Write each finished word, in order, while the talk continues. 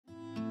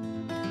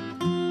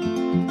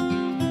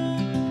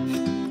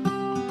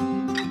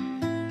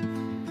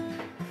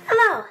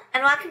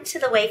welcome to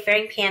the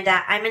Wayfaring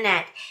Panda. I'm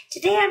Annette.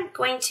 Today I'm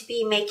going to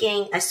be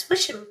making a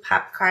Swish and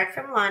Pop card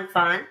from Lawn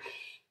Fawn,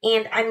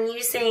 and I'm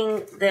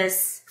using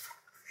this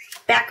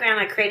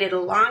background I created a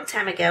long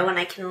time ago, and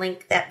I can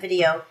link that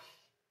video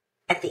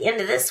at the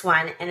end of this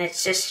one, and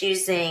it's just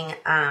using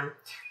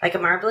like a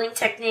marbling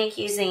technique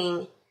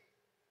using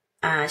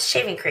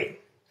shaving cream,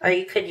 or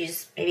you could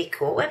use maybe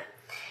Cool Whip,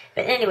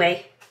 but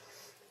anyway,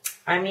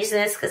 I'm using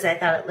this because I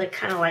thought it looked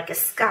kind of like a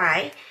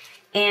sky.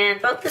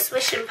 And both the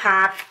Swish and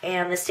Pop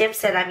and the stamp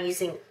set I'm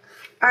using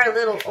are a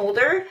little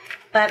older,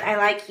 but I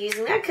like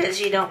using that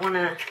because you don't want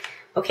to,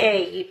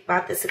 okay, you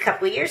bought this a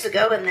couple of years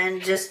ago and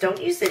then just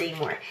don't use it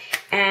anymore.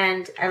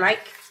 And I like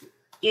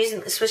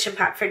using the Swish and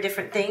Pop for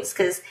different things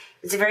because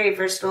it's very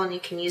versatile and you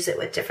can use it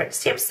with different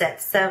stamp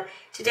sets. So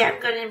today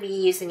I'm going to be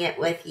using it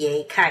with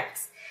Yay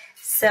Kites.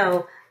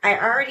 So I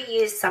already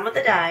used some of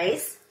the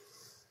dyes,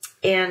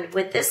 and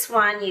with this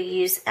one you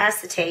use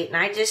acetate, and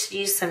I just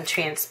used some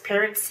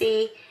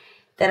Transperncy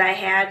that I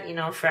had, you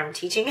know, from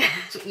teaching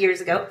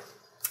years ago,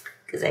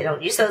 because I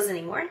don't use those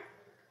anymore.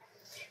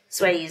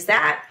 So I use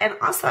that, and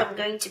also I'm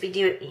going to be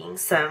doing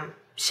some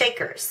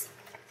shakers.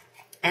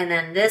 And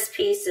then this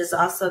piece is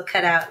also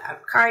cut out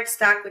of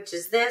cardstock, which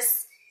is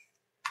this.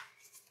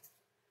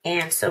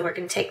 And so we're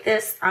going to take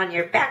this on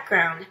your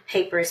background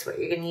paper is what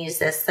you're going to use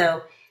this.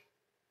 So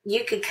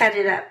you could cut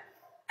it up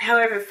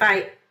however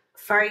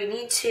far you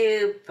need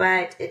to,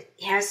 but it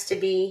has to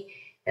be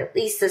at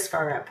least this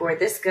far up. Where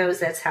this goes,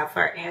 that's how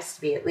far it has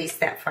to be, at least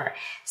that far.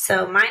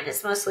 So mine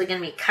is mostly going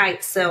to be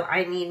kites, so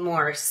I need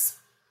more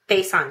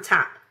space on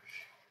top.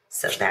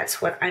 So that's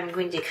what I'm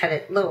going to cut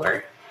it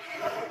lower.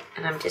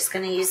 And I'm just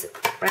going to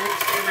run it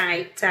through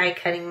my die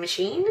cutting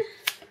machine.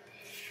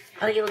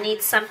 Oh, you'll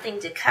need something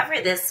to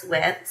cover this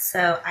with,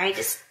 so I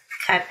just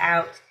cut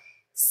out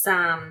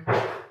some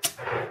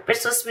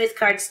Bristol smooth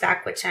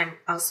cardstock, which I'm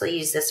also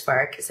use this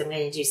for because I'm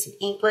going to do some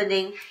ink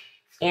blending.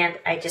 And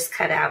I just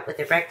cut out with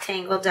a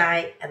rectangle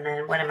die and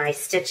then one of my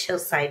Stitch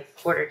Hillside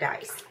border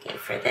dies. Okay,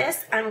 for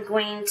this, I'm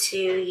going to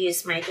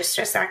use my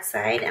Distress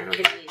Oxide, and I'm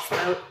going to use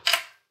Mowed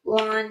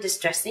Lawn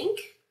Distress Ink.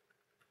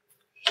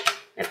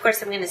 And of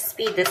course, I'm going to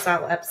speed this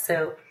all up.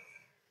 So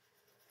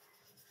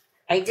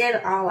I did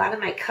a lot of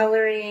my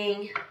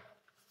coloring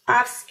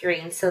off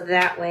screen, so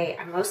that way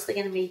I'm mostly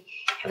going to be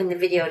having the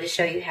video to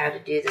show you how to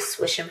do the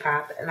Swish and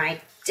Pop. And I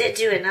did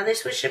do another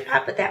Swish and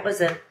Pop, but that was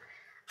a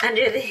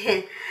under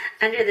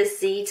the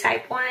C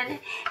type one,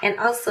 and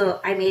also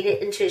I made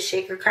it into a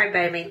shaker card,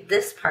 but I made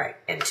this part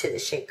into the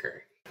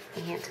shaker.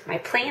 And my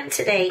plan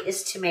today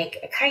is to make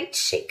a kite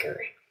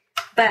shaker,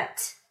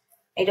 but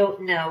I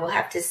don't know. We'll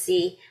have to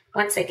see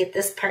once I get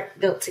this part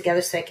built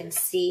together so I can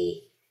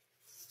see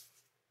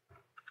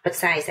what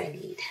size I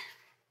need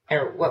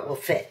or what will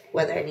fit,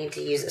 whether I need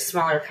to use a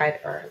smaller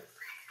kite or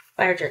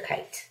a larger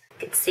kite.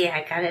 You can see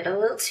I got it a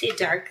little too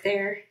dark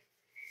there.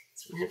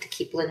 So I have to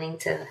keep blending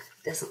to it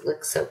doesn't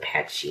look so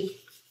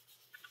patchy.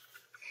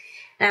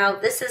 Now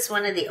this is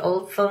one of the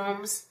old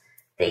foams.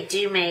 They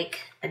do make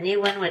a new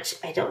one, which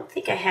I don't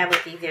think I have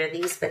with either of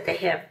these, but they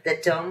have the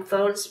dome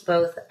foams,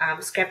 both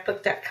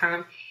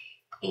scrapbook.com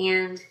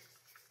and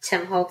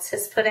Tim Holtz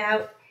has put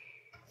out.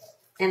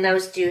 And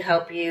those do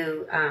help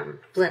you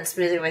blend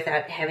smoother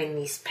without having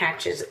these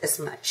patches as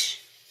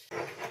much.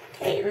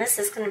 Okay, and this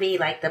is going to be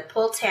like the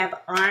pull tab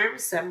arm,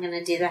 so I'm going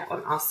to do that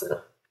one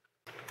also.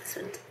 This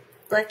one's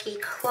Lucky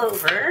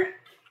Clover.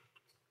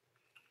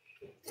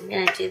 I'm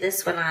going to do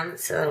this one on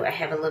so I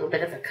have a little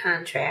bit of a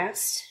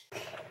contrast.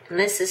 And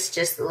this is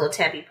just the little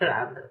tab you put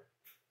on the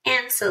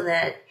end so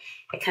that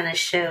it kind of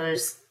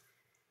shows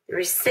the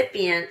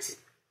recipient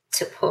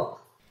to pull.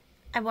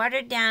 I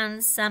watered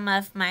down some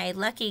of my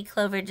Lucky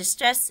Clover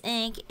Distress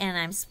ink, and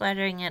I'm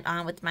splattering it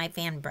on with my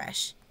fan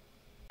brush.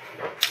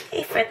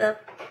 Okay, for the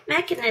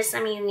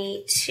mechanism you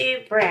need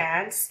 2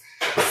 brads.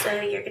 So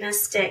you're going to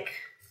stick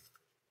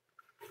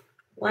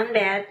one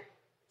brad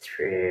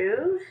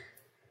through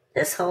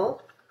this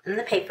hole in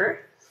the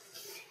paper,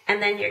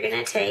 and then you're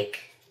going to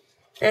take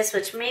this,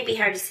 which may be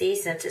hard to see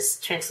since it's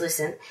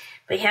translucent,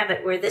 but you have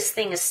it where this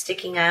thing is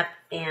sticking up,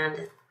 and I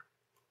don't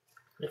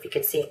know if you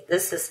can see it,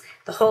 this is,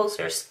 the holes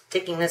are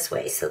sticking this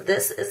way, so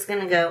this is going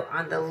to go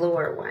on the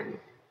lower one.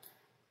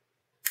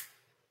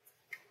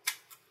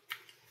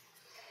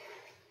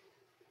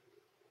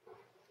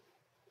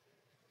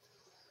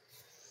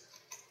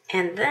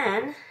 And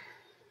then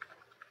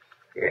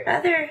your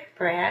other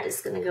brad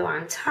is going to go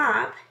on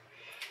top,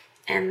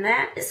 and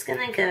that is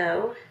going to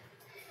go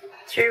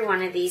through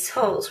one of these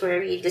holes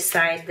wherever you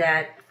decide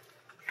that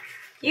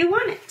you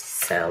want it.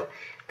 So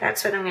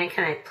that's what I'm going to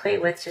kind of play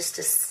with just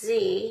to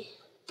see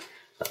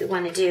what we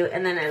want to do,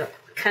 and then I'll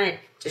kind of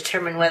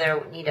determine whether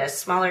I need a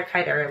smaller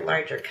kite or a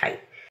larger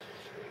kite.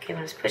 Okay,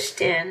 when it's pushed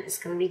in, it's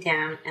going to be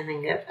down and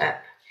then go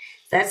up.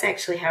 That's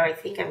actually how I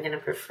think I'm going to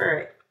prefer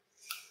it.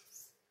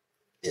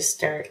 Just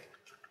start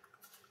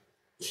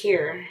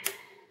here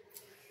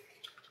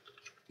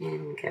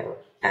and go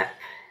up.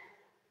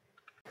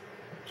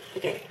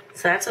 Okay,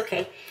 so that's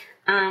okay.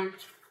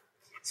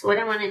 So what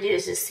I want to do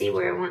is just see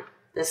where I want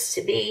this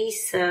to be.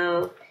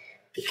 So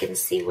you can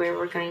see where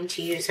we're going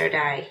to use our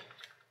dye.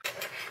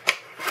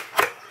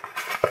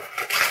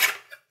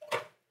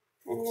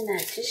 I'm going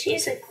to just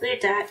use a glue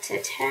dot to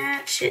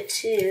attach it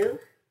to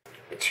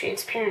the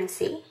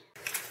Transperncy.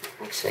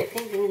 Actually, I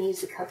think I'm going to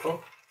use a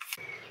couple.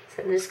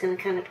 So I'm just going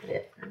to kind of put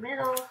it in the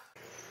middle.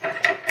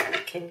 You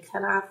can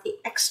cut off the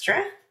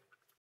extra.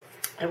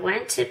 I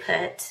want to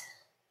put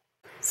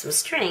some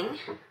string.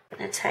 I'm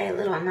going to tie a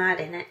little knot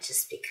in it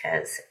just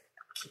because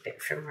keep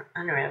it from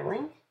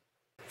unraveling.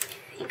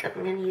 I think I'm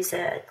going to use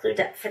a glue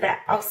dot for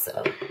that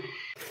also.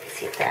 Let's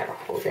see if that'll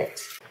hold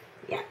it.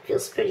 Yeah, it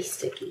feels pretty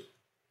sticky.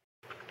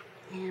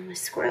 And my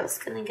squirrel's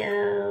going to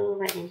go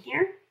right in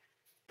here.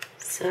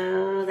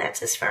 So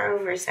that's as far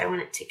over as I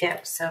want it to go.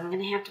 So I'm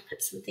going to have to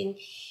put something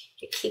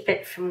to keep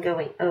it from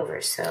going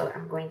over. So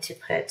I'm going to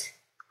put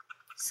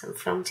some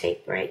foam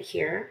tape right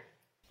here.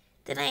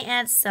 Then I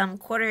add some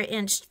 1/4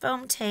 inch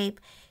foam tape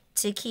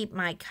to keep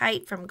my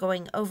kite from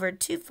going over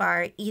too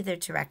far either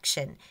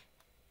direction.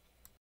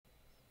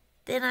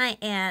 Then I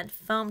add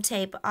foam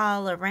tape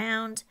all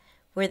around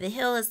where the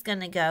hill is going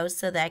to go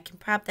so that I can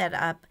prop that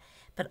up,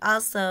 but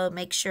also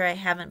make sure I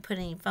haven't put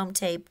any foam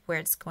tape where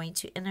it's going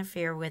to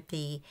interfere with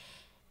the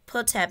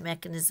pull tab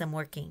mechanism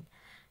working.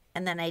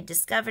 And then I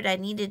discovered I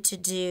needed to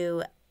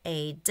do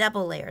a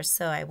double layer,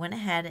 so I went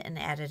ahead and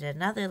added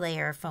another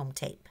layer of foam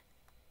tape.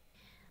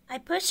 I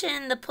push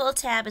in the pull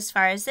tab as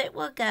far as it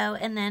will go,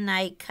 and then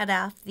I cut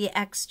off the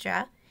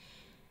extra.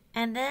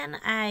 And then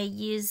I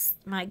use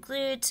my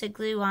glue to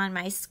glue on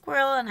my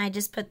squirrel, and I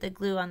just put the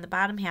glue on the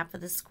bottom half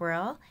of the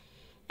squirrel.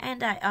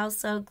 And I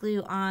also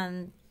glue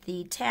on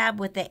the tab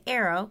with the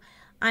arrow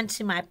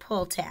onto my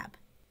pull tab.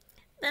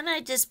 Then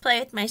I just play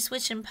with my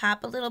swish and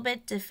pop a little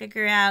bit to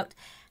figure out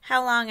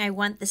how long I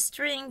want the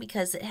string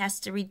because it has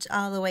to reach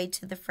all the way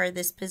to the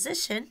furthest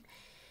position.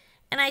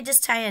 And I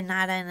just tie a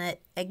knot on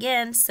it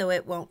again so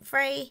it won't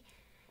fray.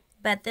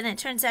 But then it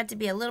turns out to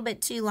be a little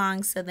bit too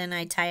long, so then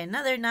I tie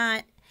another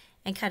knot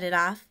and cut it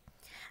off.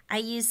 I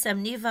use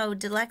some Nuvo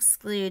Deluxe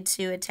glue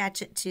to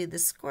attach it to the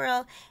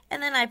squirrel,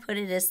 and then I put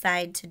it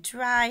aside to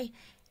dry,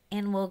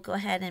 and we'll go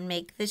ahead and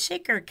make the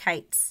shaker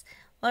kites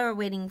while we're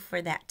waiting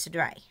for that to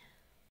dry.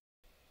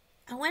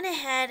 I went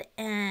ahead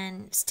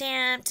and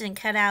stamped and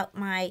cut out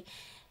my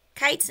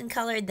kites and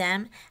colored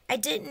them. I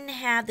didn't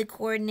have the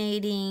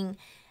coordinating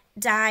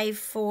die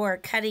for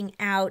cutting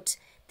out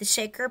the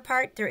shaker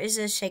part. There is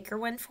a shaker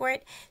one for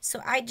it,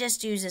 so I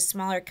just use a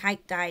smaller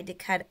kite die to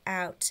cut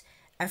out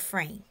a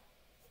frame.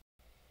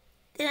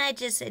 Then I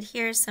just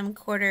adhere some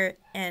 1/4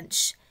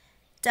 inch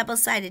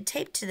double-sided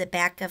tape to the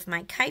back of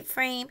my kite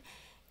frame,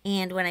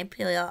 and when I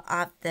peel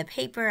off the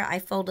paper I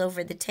fold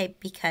over the tape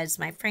because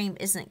my frame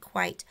isn't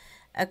quite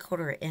a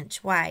 1/4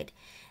 inch wide.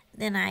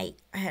 Then I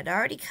had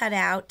already cut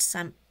out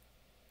some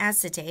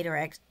acetate, or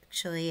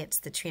actually it's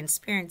the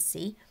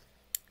Transperncy,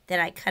 that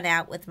I cut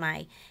out with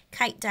my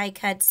kite die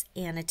cuts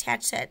and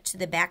attach that to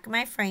the back of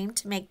my frame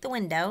to make the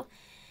window.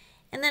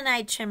 And then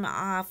I trim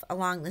off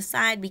along the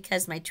side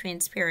because my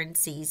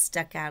Transperncy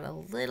stuck out a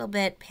little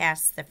bit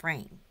past the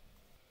frame.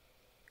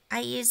 I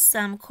used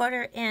some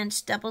 1/4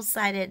 inch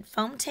double-sided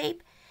foam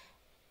tape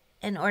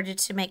in order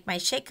to make my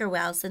shaker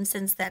wells, and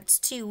since that's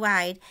too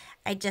wide,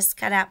 I just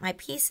cut out my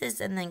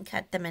pieces and then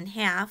cut them in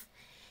half.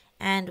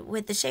 And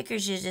with the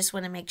shakers, you just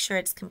want to make sure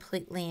it's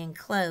completely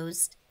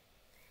enclosed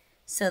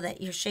so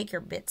that your shaker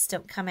bits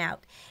don't come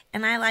out.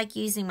 And I like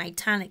using my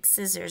tonic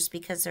scissors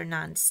because they're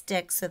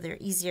non-stick, so they're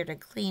easier to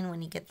clean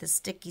when you get the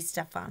sticky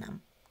stuff on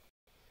them.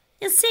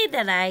 You'll see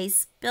that I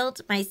spilled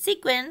my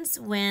sequins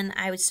when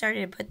I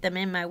started to put them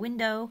in my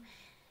window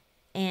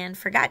and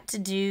forgot to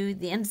do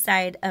the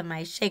inside of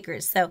my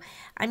shakers. So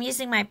I'm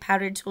using my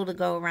powder tool to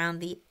go around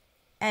the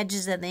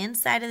edges of the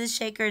inside of the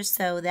shakers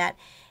so that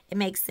it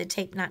makes the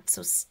tape not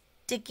so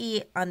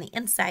sticky on the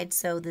inside,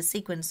 so the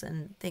sequins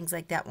and things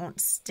like that won't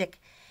stick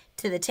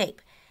to the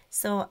tape.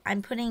 So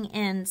I'm putting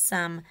in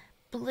some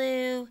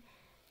blue,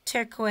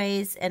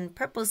 turquoise, and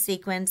purple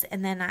sequins,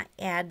 and then I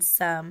add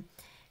some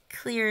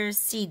clear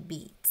seed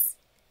beads.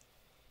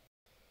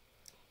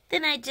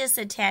 Then I just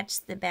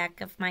attach the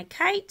back of my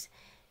kite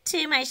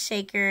to my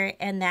shaker,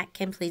 and that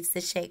completes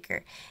the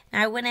shaker.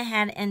 Now I went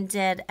ahead and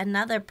did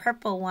another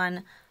purple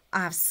one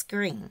off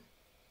screen.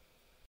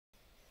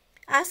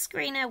 Off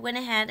screen, I went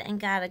ahead and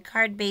got a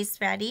card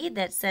base ready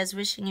that says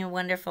wishing you a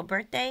wonderful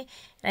birthday,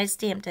 and I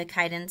stamped a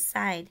kite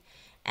inside.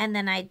 And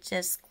then I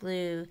just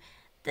glue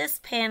this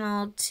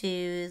panel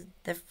to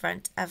the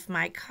front of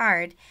my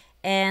card,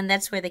 and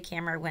that's where the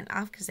camera went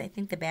off because I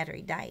think the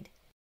battery died.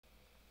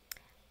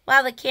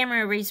 While the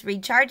camera was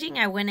recharging,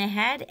 I went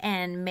ahead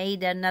and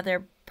made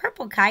another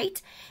purple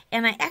kite,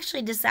 and I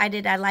actually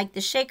decided I liked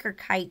the shaker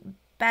kite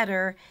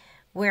better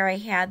where I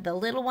had the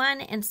little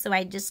one, and so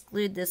I just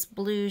glued this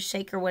blue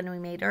shaker one we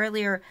made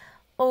earlier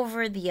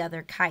over the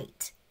other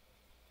kite.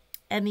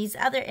 And these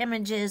other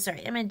images are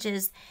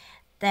images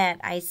that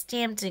I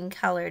stamped and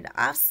colored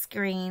off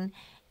screen,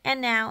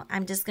 and now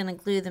I'm just going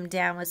to glue them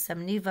down with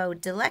some Nuvo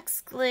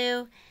Deluxe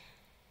glue,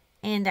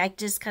 and I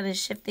just kind of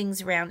shift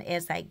things around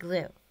as I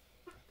glue.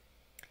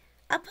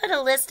 I'll put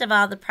a list of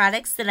all the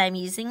products that I'm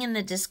using in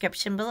the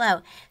description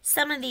below.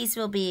 Some of these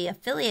will be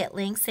affiliate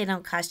links. They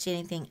don't cost you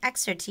anything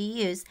extra to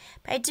use,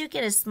 but I do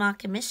get a small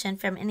commission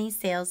from any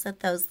sales that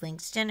those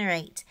links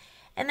generate,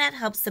 and that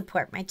helps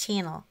support my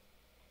channel.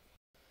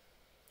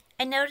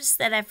 I noticed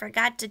that I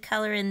forgot to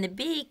color in the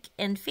beak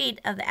and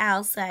feet of the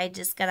owl, so I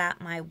just got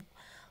out my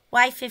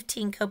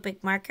Y15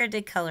 Copic marker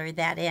to color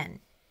that in.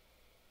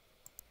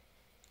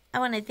 I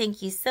want to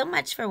thank you so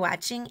much for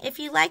watching. If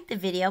you liked the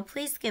video,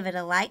 please give it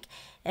a like.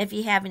 If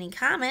you have any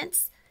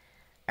comments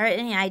or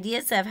any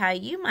ideas of how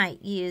you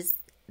might use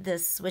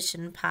this swish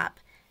and pop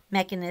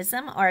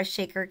mechanism or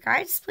shaker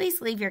cards,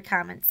 please leave your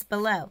comments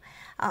below.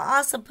 I'll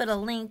also put a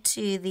link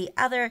to the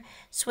other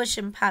swish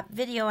and pop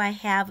video I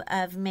have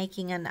of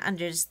making an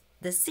under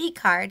the sea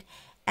card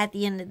at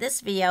the end of this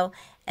video,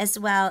 as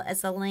well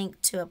as a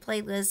link to a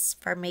playlist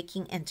for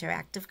making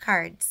interactive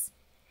cards.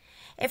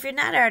 If you're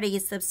not already a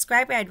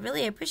subscriber, I'd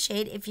really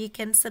appreciate if you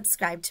can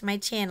subscribe to my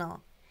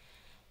channel.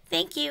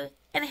 Thank you,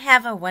 and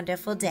have a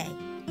wonderful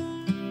day.